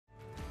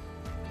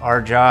Our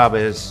job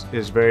is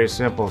very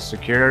simple: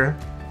 secure,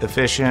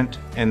 efficient,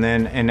 and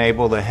then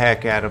enable the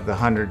heck out of the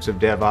hundreds of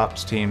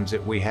DevOps teams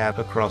that we have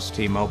across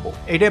T-Mobile.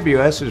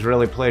 AWS has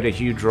really played a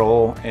huge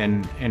role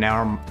in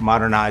our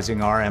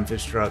modernizing our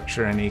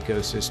infrastructure and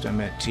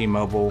ecosystem at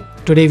T-Mobile.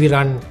 Today we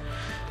run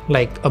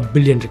like 1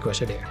 billion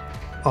requests a day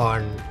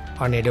on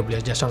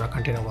AWS just on our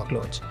container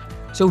workloads.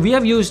 So we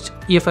have used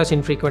EFS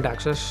infrequent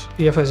access.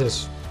 EFS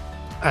is,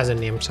 as the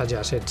name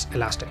suggests, it's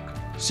elastic.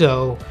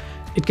 So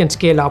it can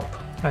scale up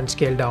and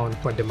scale down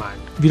per demand.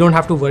 We don't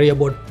have to worry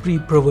about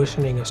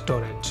pre-provisioning a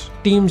storage.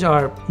 Teams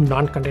are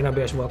non-container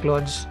based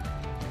workloads.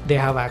 They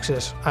have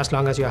access, as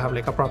long as you have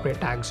like appropriate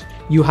tags,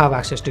 you have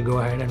access to go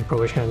ahead and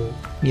provision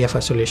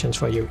EFS solutions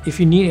for you. If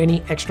you need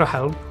any extra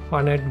help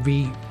on it,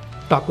 we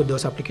talk with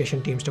those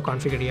application teams to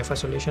configure EFS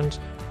solutions.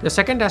 The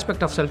second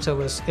aspect of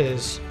self-service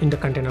is in the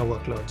container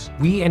workloads.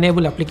 We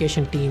enable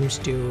application teams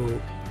to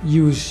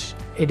use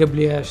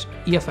AWS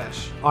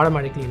EFS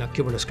automatically in a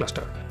Kubernetes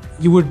cluster.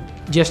 You would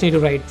just need to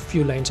write a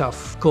few lines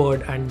of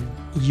code and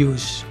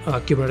use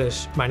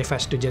Kubernetes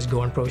manifest to just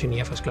go and provision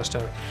EFS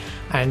cluster,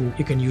 and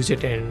you can use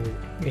it in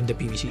the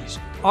PVCs.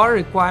 Our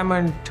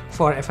requirement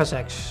for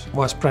FSx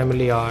was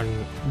primarily on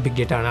big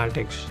data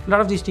analytics. A lot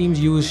of these teams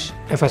use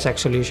FSx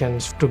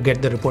solutions to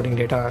get the reporting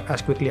data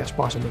as quickly as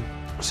possible.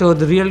 So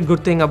the real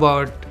good thing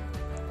about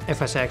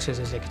FSx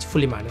is like it's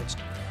fully managed,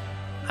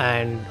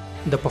 and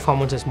the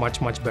performance is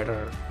much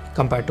better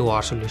compared to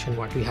our solution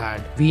what we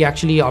had. We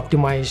actually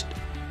optimized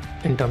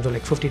in terms of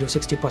like 50 to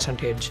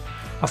 60%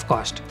 of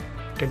cost.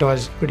 It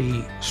was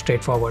pretty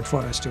straightforward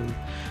for us to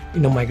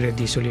migrate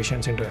these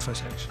solutions into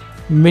FSx.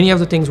 Many of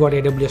the things what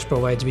AWS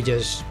provides, we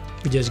just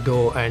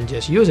go and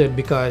just use it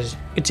because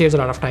it saves a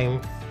lot of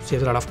time,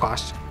 saves a lot of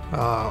cost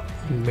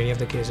in many of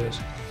the cases,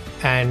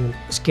 and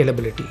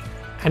scalability.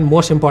 And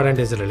most important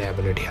is the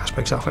reliability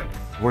aspects of it.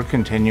 We're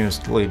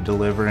continuously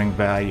delivering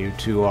value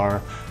to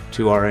our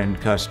end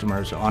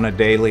customers on a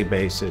daily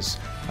basis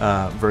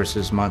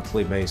versus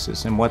monthly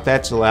basis. And what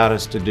that's allowed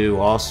us to do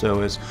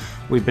also is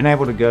we've been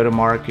able to go to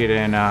market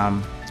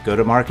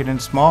in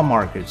small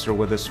markets or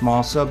with a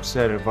small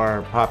subset of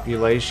our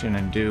population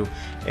and do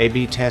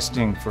A/B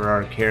testing for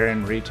our care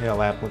and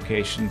retail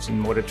applications.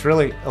 And what it's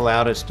really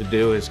allowed us to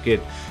do is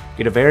get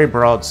a very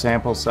broad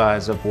sample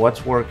size of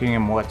what's working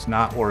and what's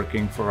not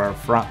working for our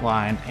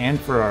frontline and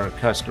for our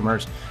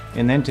customers,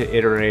 and then to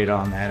iterate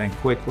on that and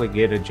quickly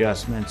get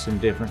adjustments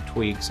and different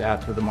tweaks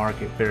out to the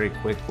market very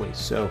quickly.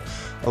 So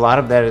a lot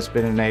of that has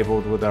been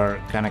enabled with our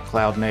kind of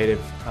cloud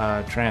native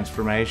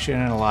transformation,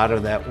 and a lot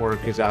of that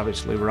work is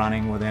obviously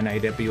running within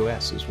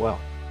AWS as well.